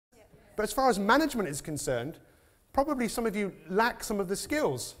But as far as management is concerned, probably some of you lack some of the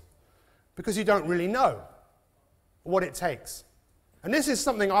skills because you don't really know what it takes. And this is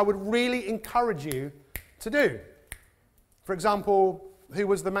something I would really encourage you to do. For example, who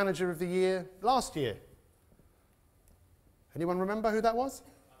was the manager of the year last year? Anyone remember who that was?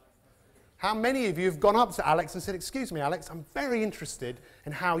 How many of you have gone up to Alex and said, "Excuse me, Alex, I'm very interested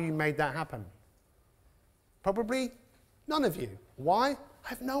in how you made that happen"? Probably none of you. Why? I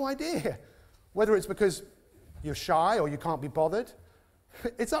have no idea. Whether it's because you're shy or you can't be bothered,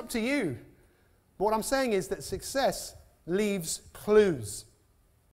 it's up to you. But what I'm saying is that success leaves clues.